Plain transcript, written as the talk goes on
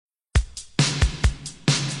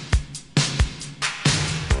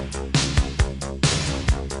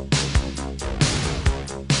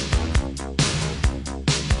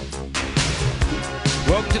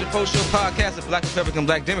Post Show podcast of Black Republican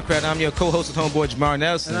Black Democrat. I'm your co-host and homeboy, Jamar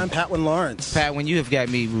Nelson. And I'm Patwin Lawrence. Patwin, you have got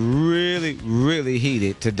me really, really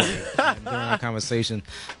heated today during our conversation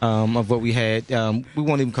of what we had. We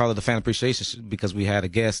won't even call it a fan appreciation because we had a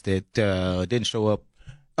guest that didn't show up.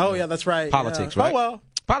 Oh, yeah, that's right. Politics, yeah. right? Oh, well.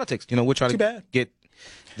 Politics. You know, we're trying to get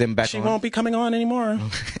them back She on. won't be coming on anymore.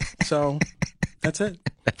 So, that's it.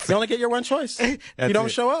 You only get your one choice. You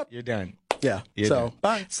don't show up. You're done. Yeah. You're done.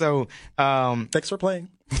 Bye. So, thanks for playing.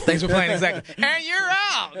 Thanks for playing, exactly. And you're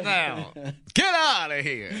out now. Get out of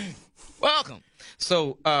here. Welcome.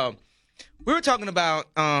 So, we were talking about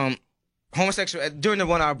homosexual during the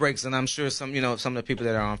 1 hour breaks, and I'm sure some of the people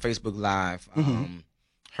that are on Facebook Live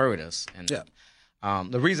heard us. And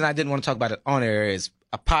the reason I didn't want to talk about it on air is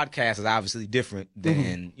a podcast is obviously different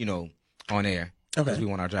than on air because we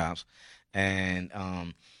want our jobs, and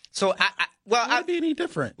so Would it be any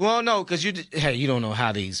different? Well, no, because you don't know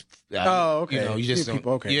how these. Okay. You just don't.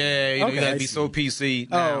 People, okay. Yeah, you got to be so PC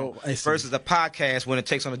now. I see. Versus a podcast, when it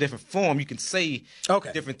takes on a different form, you can say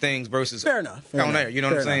different things versus fair enough. on air. You know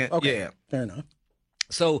what I'm saying? Okay. Yeah. Fair enough.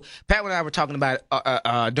 So Pat and I were talking about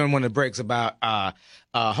during one of the breaks about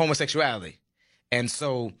homosexuality, and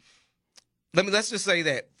so let's just say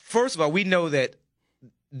that first of all, we know that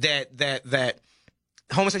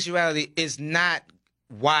homosexuality is not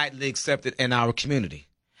widely accepted in our community.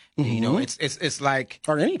 You know, it's like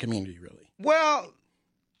or any community really. Well,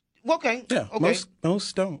 okay, yeah, okay.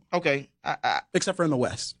 Most don't. Okay, except for in the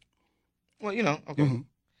West. Well, okay.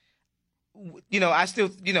 I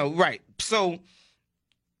still, right. So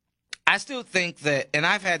I still think that, and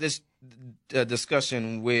I've had this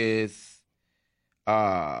discussion with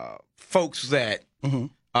folks that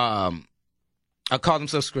call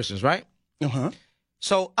themselves Christians, right?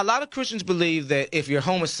 So a lot of Christians believe that if you're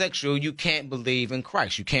homosexual, you can't believe in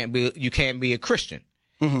Christ. You can't be a Christian.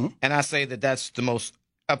 And I say that that's the most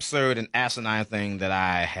absurd and asinine thing that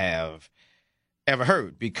I have ever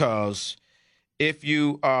heard. Because if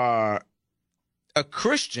you are a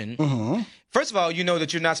Christian, first of all, you know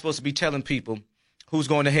that you're not supposed to be telling people who's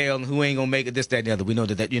going to hell and who ain't going to make it, this, that, and the other. We know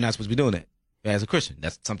that you're not supposed to be doing that as a Christian.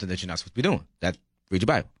 That's something that you're not supposed to be doing. Read your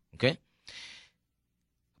Bible, okay?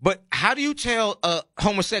 But how do you tell a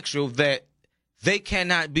homosexual that they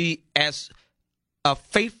cannot be as a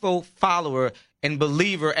faithful follower and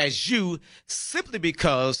believer as you simply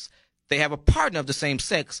because they have a partner of the same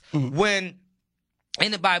sex when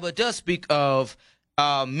in the Bible it does speak of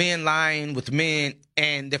men lying with men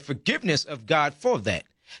and the forgiveness of God for that.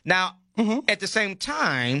 Now, at the same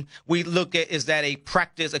time, we look at, is that a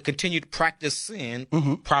continued practice sin?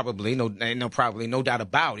 Probably, no doubt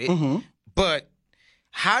about it. But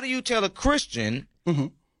how do you tell a Christian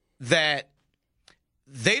that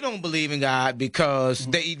they don't believe in God because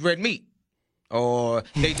they eat red meat? Or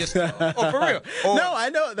they just, for real. Or, no, I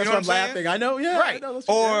know. That's why I'm laughing. I know, yeah. Right. I know,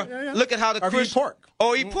 or look at how the Christians. Eat pork.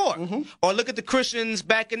 Or eat pork. Or look at the Christians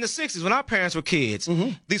back in the 60s when our parents were kids.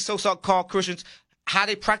 These so-called Christians, how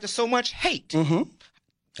they practice so much hate.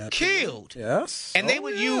 Killed. Yes. And they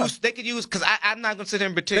could use, because I'm not going to sit here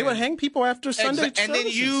and pretend. They would hang people after Sunday services. And then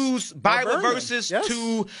use Bible verses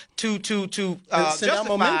to justify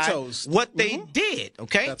mementos. What they did,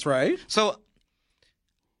 okay? That's right. So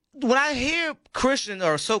when I hear Christians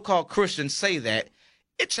or so-called Christians say that,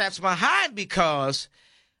 it chaps my hide because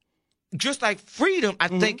just like freedom, I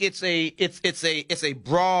think it's a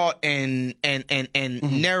broad and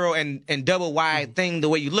narrow and double wide thing the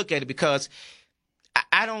way you look at it because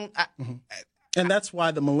I don't. And that's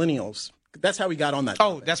why the millennials. That's how we got on that.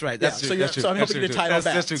 Oh, that's right. That's true. So I'm hoping to tie it on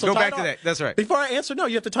back. That's true. So go back to that. That's right. Before I answer, no,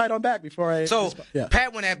 you have to tie it on back before I. So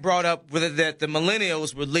Pat, when that brought up that the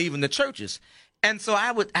millennials were leaving the churches, and so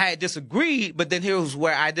I had disagreed, but then here's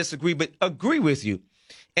where I disagree, but agree with you.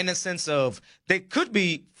 In the sense of they could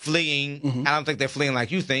be fleeing. I don't think they're fleeing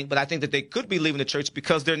like you think, but I think that they could be leaving the church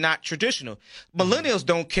because they're not traditional. Millennials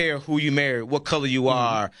don't care who you marry, what color you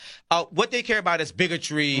are. What they care about is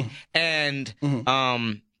bigotry and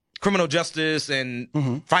criminal justice and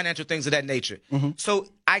financial things of that nature. So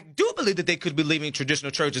I do believe that they could be leaving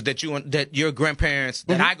traditional churches that your grandparents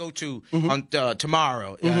that I go to on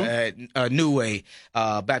tomorrow at New Way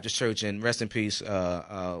Baptist Church, and rest in peace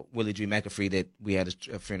Willie G. McAfee that we had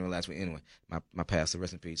a funeral last week. Anyway, my pastor,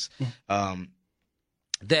 rest in peace.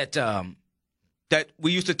 That that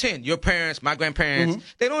we used to attend. Your parents, my grandparents,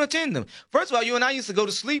 they don't attend them. First of all, you and I used to go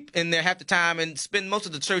to sleep in there half the time and spend most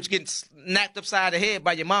of the church getting knocked upside the head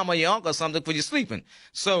by your mom or your uncle or something for you sleeping.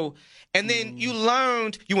 So, and then you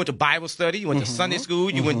learned, you went to Bible study, you went to Sunday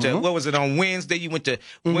school, you went to, what was it, on Wednesday? You went to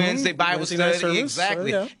Wednesday Bible study. Service,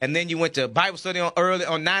 exactly. Yeah. And then you went to Bible study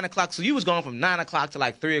on 9 o'clock. So you was going from 9 o'clock to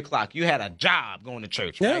like 3 o'clock. You had a job going to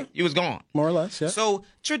church, right? You was gone. More or less, yeah. So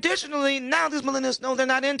traditionally, now these millennials, no, they're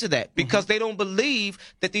not into that because they don't believe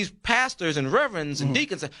that these pastors and reverends and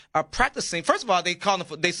deacons are practicing. First of all,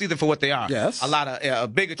 they see them for what they are. Yes. A lot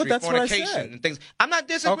of bigotry, fornication, and things. I'm not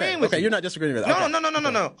disagreeing with you. Okay, you're not disagreeing with that.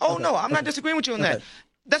 No. Oh, no, I'm not disagreeing with you on that.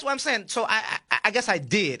 That's what I'm saying. So I guess I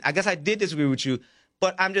did. I guess I did disagree with you.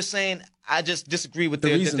 But I'm just saying, I just disagree with the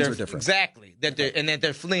reasons are different. Exactly. That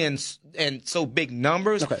they're fleeing in so big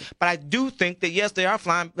numbers. Okay. But I do think that, yes, they are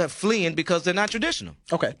fleeing because they're not traditional.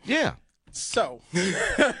 Okay. Yeah. So,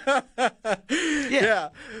 yeah.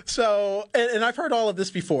 So, and I've heard all of this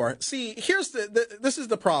before. See, here's this is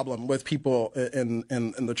the problem with people in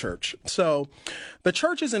the church. So, the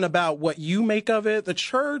church isn't about what you make of it. The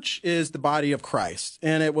church is the body of Christ,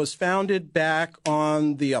 and it was founded back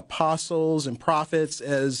on the apostles and prophets,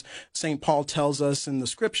 as St. Paul tells us in the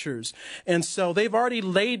scriptures. And so, they've already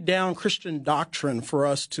laid down Christian doctrine for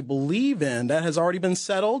us to believe in. That has already been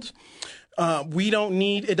settled.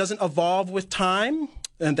 It doesn't evolve with time.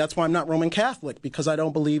 And that's why I'm not Roman Catholic, because I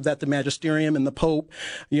don't believe that the magisterium and the Pope,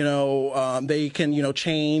 they can,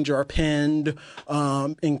 change or append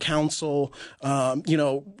in council,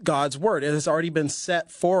 God's word. It has already been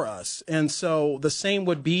set for us. And so the same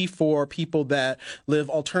would be for people that live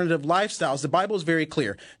alternative lifestyles. The Bible is very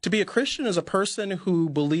clear. To be a Christian is a person who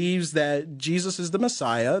believes that Jesus is the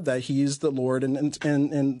Messiah, that he's the Lord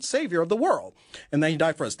and Savior of the world, and that he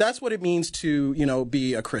died for us. That's what it means to,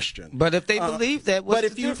 be a Christian. But if they believe that,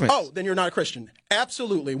 then you're not a Christian.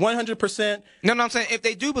 Absolutely. 100%. No, I'm saying if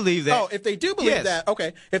they do believe that. Oh, if they do believe that,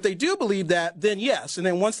 okay. If they do believe that, then yes. And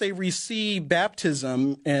then once they receive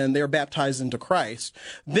baptism and they're baptized into Christ,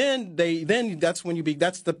 then that's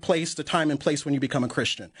the time and place when you become a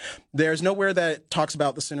Christian. There's nowhere that talks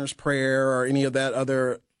about the sinner's prayer or any of that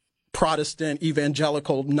other Protestant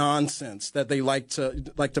evangelical nonsense that they like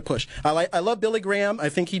to push. I love Billy Graham. I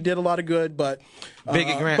think he did a lot of good, but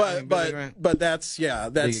Graham. But that's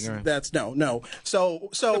no. So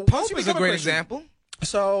the Pope is a great example.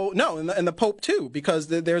 So no, and the Pope too, because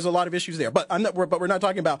there's a lot of issues there. But we're not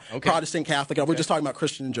talking about Protestant, Catholic. We're just talking about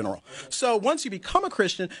Christian in general. So once you become a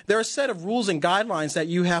Christian, there are a set of rules and guidelines that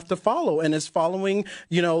you have to follow, and it's following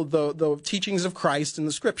the teachings of Christ in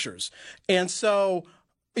the Scriptures. And so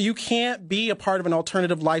you can't be a part of an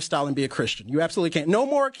alternative lifestyle and be a Christian. You absolutely can't. No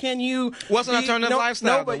more can you. What's an alternative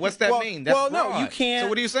lifestyle? But what's that mean? That's no, you can't. So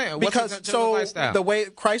what are you saying? Because the way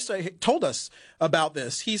Christ told us about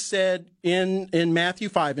this, he said in Matthew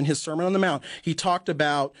 5 in his Sermon on the Mount, he talked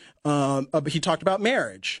about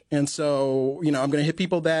marriage, and so I'm going to hit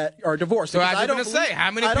people that are divorced. So I don't say how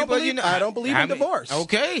many people I don't believe in divorce.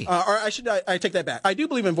 Okay, I take that back. I do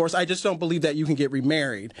believe in divorce. I just don't believe that you can get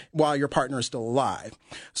remarried while your partner is still alive.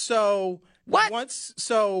 So what?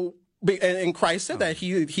 And Christ said that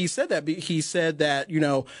he said that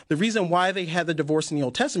the reason why they had the divorce in the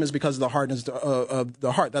Old Testament is because of the hardness of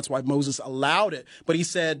the heart. That's why Moses allowed it. But he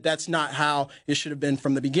said that's not how it should have been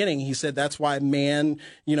from the beginning. He said that's why man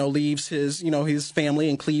leaves his family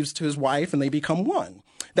and cleaves to his wife and they become one.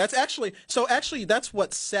 That's that's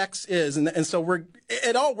what sex is, and so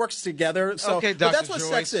it all works together. So, okay, but that's what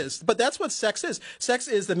sex is. But that's what sex is. Sex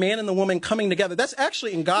is the man and the woman coming together. That's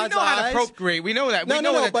actually in God's eyes. We know how to procreate. We know that.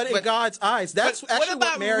 But in God's eyes, that's actually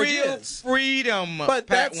what marriage is. Freedom, what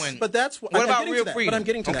about real freedom? But I'm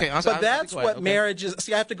getting to that. But that's what marriage is.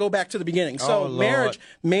 See, I have to go back to the beginning. So marriage,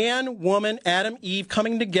 man, woman, Adam, Eve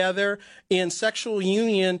coming together in sexual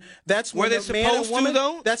union. That's were they supposed to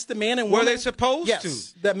though? That's the man and woman. Were they supposed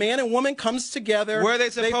to? That man and woman comes together. Were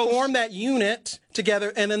they supposed? They form that unit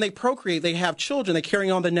together, and then they procreate. They have children. They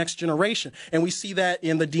carry on the next generation, and we see that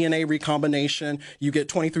in the DNA recombination. You get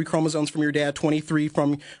 23 chromosomes from your dad, 23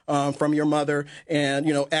 from your mother, and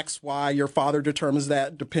X, Y. Your father determines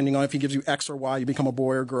that depending on if he gives you X or Y, you become a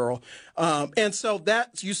boy or girl. And so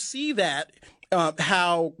that you see that.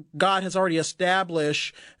 How God has already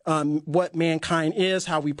established what mankind is,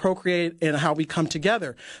 how we procreate, and how we come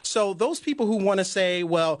together. So those people who want to say,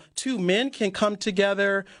 well, two men can come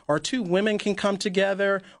together or two women can come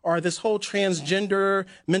together or this whole transgender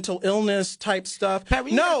mental illness type stuff.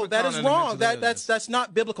 No, that is wrong. That's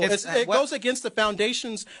not biblical. It goes against the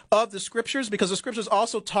foundations of the scriptures, because the scriptures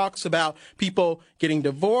also talks about people getting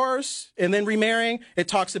divorced and then remarrying. It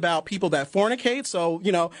talks about people that fornicate. So,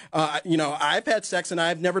 I've had sex and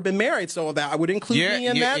I've never been married. So that I would include me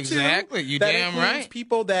in that too. Exactly. You that damn includes right.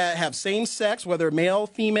 people that have same sex, whether male,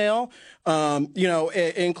 female.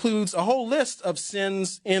 It includes a whole list of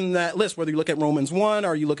sins in that list, whether you look at Romans 1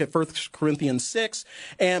 or you look at 1 Corinthians 6.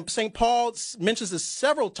 And St. Paul mentions this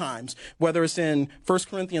several times, whether it's in 1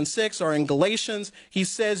 Corinthians 6 or in Galatians. He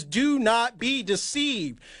says, do not be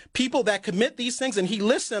deceived. People that commit these things, and he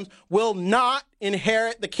lists them, will not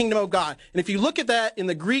inherit the kingdom of God. And if you look at that in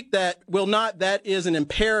the Greek, that will not, that is an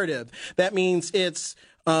imperative. That means it's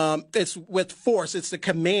with force. It's the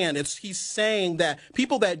command. He's saying that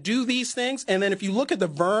people that do these things, and then if you look at the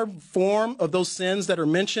verb form of those sins that are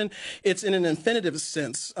mentioned, it's in an infinitive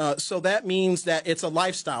sense. So that means that it's a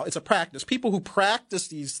lifestyle. It's a practice. People who practice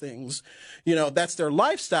these things, that's their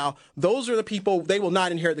lifestyle. Those are the people, they will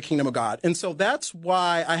not inherit the kingdom of God. And so that's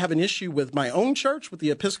why I have an issue with my own church, with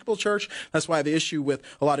the Episcopal Church. That's why I have the issue with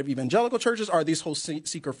a lot of evangelical churches. Are these whole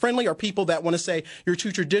seeker friendly? Are people that want to say you're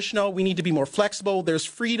too traditional? We need to be more flexible. There's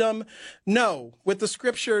freedom. No, with the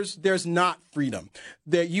scriptures, there's not freedom.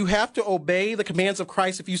 That you have to obey the commands of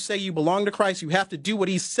Christ. If you say you belong to Christ, you have to do what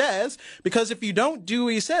he says, because if you don't do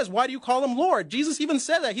what he says, why do you call him Lord? Jesus even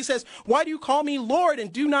said that. He says, why do you call me Lord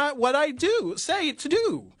and do not what I say to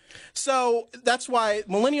do? So that's why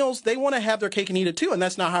millennials, they want to have their cake and eat it too, and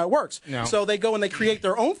that's not how it works. No. So they go and they create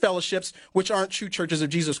their own fellowships, which aren't true churches of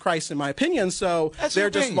Jesus Christ, in my opinion. So they're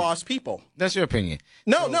just lost people. That's your opinion.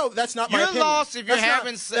 No, that's not my opinion. You're lost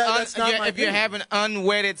if you're having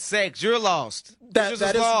unwedded sex. You're lost. That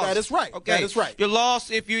is right. Okay. That is right. You're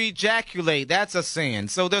lost if you ejaculate. That's a sin.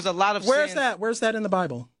 So there's a lot of Where's that? Where's that in the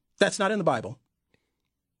Bible? That's not in the Bible.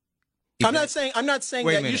 I'm not saying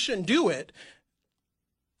that you shouldn't do it.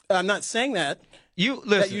 I'm not saying that. You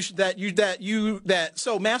listen.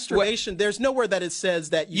 So masturbation. There's nowhere that it says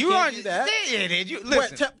that you can't do that.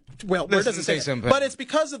 Where does it say that? But it's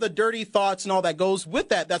because of the dirty thoughts and all that goes with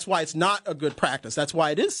that. That's why it's not a good practice. That's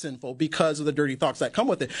why it is sinful, because of the dirty thoughts that come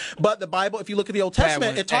with it. But the Bible, if you look at the Old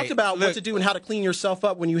Testament, it talked about what to do and how to clean yourself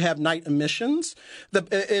up when you have night emissions.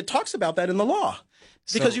 It talks about that in the law.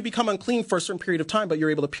 Because you become unclean for a certain period of time, but you're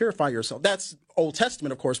able to purify yourself. That's Old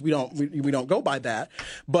Testament, of course. We don't go by that,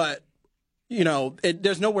 but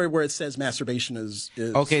there's nowhere where it says masturbation is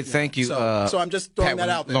okay. Thank you. So I'm just throwing that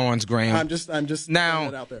out there. Lawrence Graham. I'm just now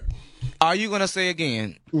throwing that out there. Are you going to say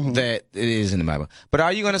again that it is in the Bible? But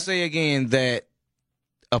are you going to say again that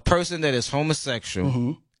a person that is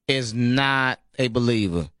homosexual is not a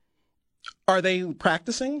believer? Are they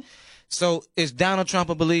practicing? So is Donald Trump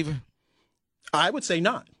a believer? I would say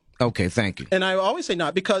not. Okay, thank you. And I always say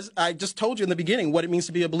not, because I just told you in the beginning what it means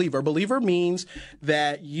to be a believer. A believer means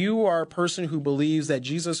that you are a person who believes that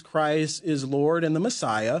Jesus Christ is Lord and the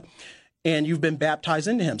Messiah, and you've been baptized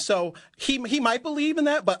into him. So he might believe in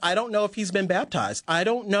that, but I don't know if he's been baptized. I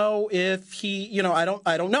don't know if he, I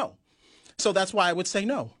don't know. So that's why I would say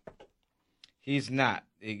no. He's not.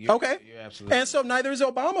 Okay. You're absolutely and so neither is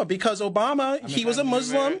Obama, because Obama, he was a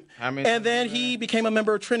Muslim, and then he became a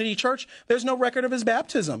member of Trinity Church. There's no record of his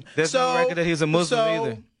baptism. There's no record that he's a Muslim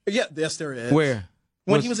either. Yeah, yes, there is. Where?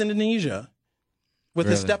 When he was in Indonesia with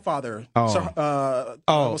his stepfather. I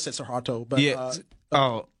almost said Suharto, but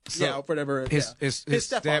whatever. His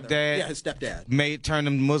stepfather. Stepdad. Yeah, his stepdad. Turned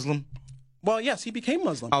him Muslim. Well, yes, he became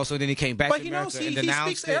Muslim. Oh, so then he came back to America and denounced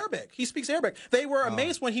he speaks Arabic. He speaks Arabic. They were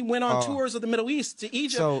amazed when he went on tours of the Middle East to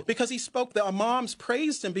Egypt, because he spoke, the imams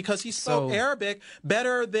praised him because he spoke Arabic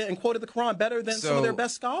better than, and quoted the Quran better than some of their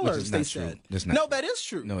best scholars, they said. No, that is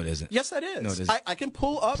true. No, it isn't. Yes, that is. No, it isn't. I can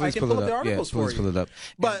pull up the articles for you. Please pull it up.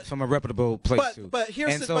 But from a reputable place, too. But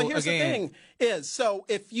here's the thing is, so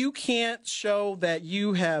if you can't show that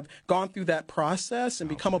you have gone through that process and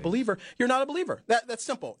become a believer, you're not a believer. That's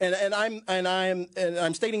simple. And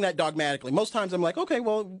I'm stating that dogmatically. Most times I'm like, okay,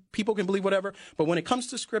 well, people can believe whatever. But when it comes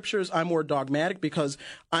to scriptures, I'm more dogmatic, because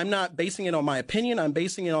I'm not basing it on my opinion. I'm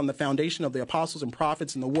basing it on the foundation of the apostles and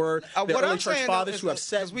prophets and the word. The early church fathers who have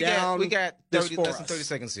set down. We got 30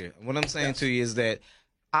 seconds here. What I'm saying to you is that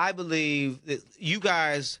I believe that you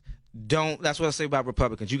guys don't. That's what I say about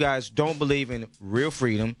Republicans. You guys don't believe in real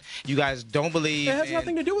freedom. You guys don't believe. It has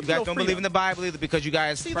nothing to do with real freedom. You guys don't believe in the Bible either because you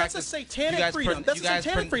guys that's a satanic freedom. That's a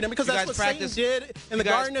satanic freedom because that's what Satan did in the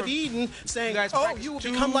Garden of Eden, saying, "Oh, you will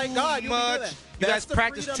become like God." You guys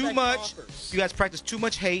practice too much. You guys practice too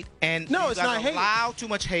much hate, and no, it's not hate. Allow too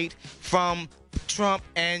much hate from Trump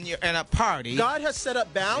and a party. God has set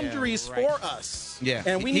up boundaries for us. Yeah,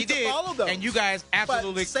 and we need to follow those. And you guys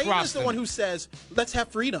absolutely crossed them. Satan is the one who says, "Let's have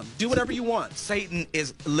freedom. Do whatever you want." Satan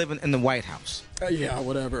is living in the White House. Yeah,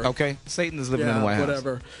 whatever. Okay, Satan is living in the White House.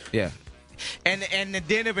 Whatever. Yeah. And the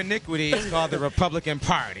den of iniquity is called the Republican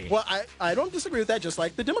Party. Well, I don't disagree with that, just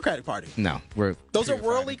like the Democratic Party. No, those are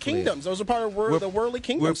worldly kingdoms. Those are part of the worldly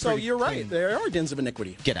kingdom. So you're right. There are dens of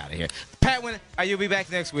iniquity. Get out of here. Patwin, you'll be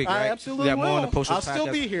back next week, right? I absolutely will. I'll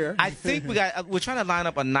still be here. I think we're trying to line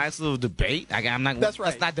up a nice little debate. I'm not. That's right.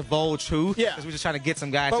 Let's not divulge who. Yeah. Because we're just trying to get some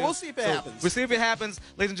guys. But we'll see if it happens. We'll see if it happens.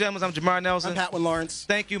 Ladies and gentlemen, I'm Jamar Nelson. I'm Patwin Lawrence.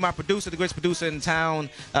 Thank you, my producer, the greatest producer in town,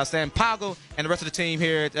 Sam Poggle, and the rest of the team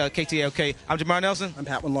here at KTLK. I'm Jamar Nelson. I'm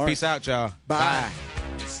Patwin Lawrence. Peace out, y'all. Bye.